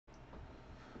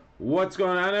What's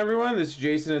going on, everyone? This is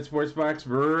Jason at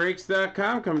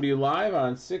SportsBoxBreaks.com, coming to you live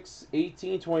on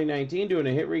 6/18/2019, doing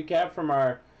a hit recap from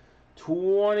our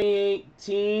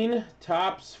 2018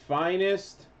 Topps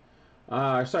Finest,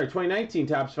 2019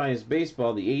 Topps Finest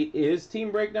Baseball. The 8 is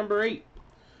team break number 8.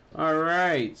 All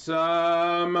right,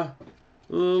 some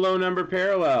low number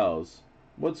parallels.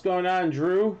 What's going on,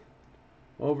 Drew?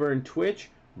 Over in Twitch.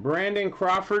 Brandon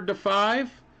Crawford to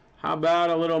 5. How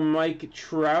about a little Mike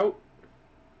Trout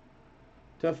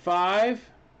to 5,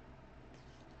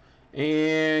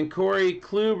 and Corey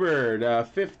Kluber to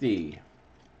 50.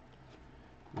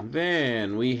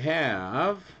 Then we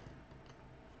have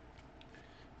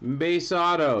base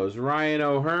autos: Ryan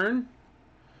O'Hearn,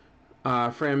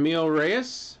 Franmil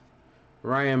Reyes,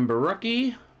 Ryan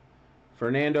Barucki,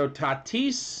 Fernando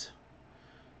Tatis,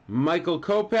 Michael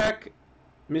Kopech,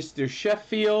 Mr.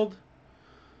 Sheffield,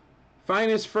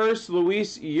 Finest First,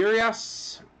 Luis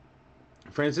Urias,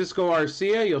 Francisco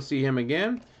Arcia, you'll see him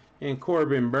again, and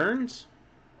Corbin Burns.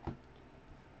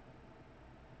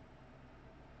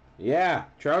 Yeah,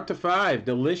 Trout to 5,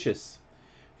 delicious.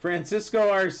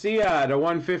 Francisco Arcia to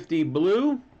 150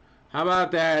 blue. How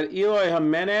about that Eloy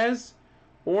Jimenez,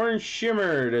 orange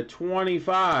shimmer to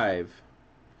 25.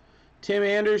 Tim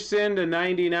Anderson to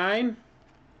 99.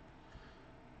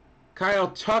 Kyle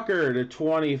Tucker to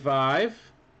 25.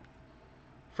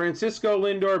 Francisco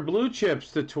Lindor blue chips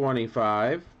to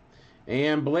 25,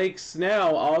 and Blake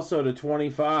Snell also to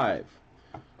 25.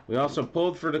 We also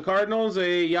pulled for the Cardinals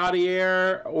a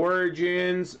Yadier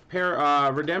Origins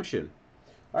redemption.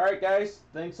 All right, guys,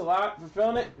 thanks a lot for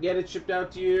filling it. Get it shipped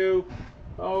out to you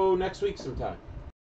next week sometime.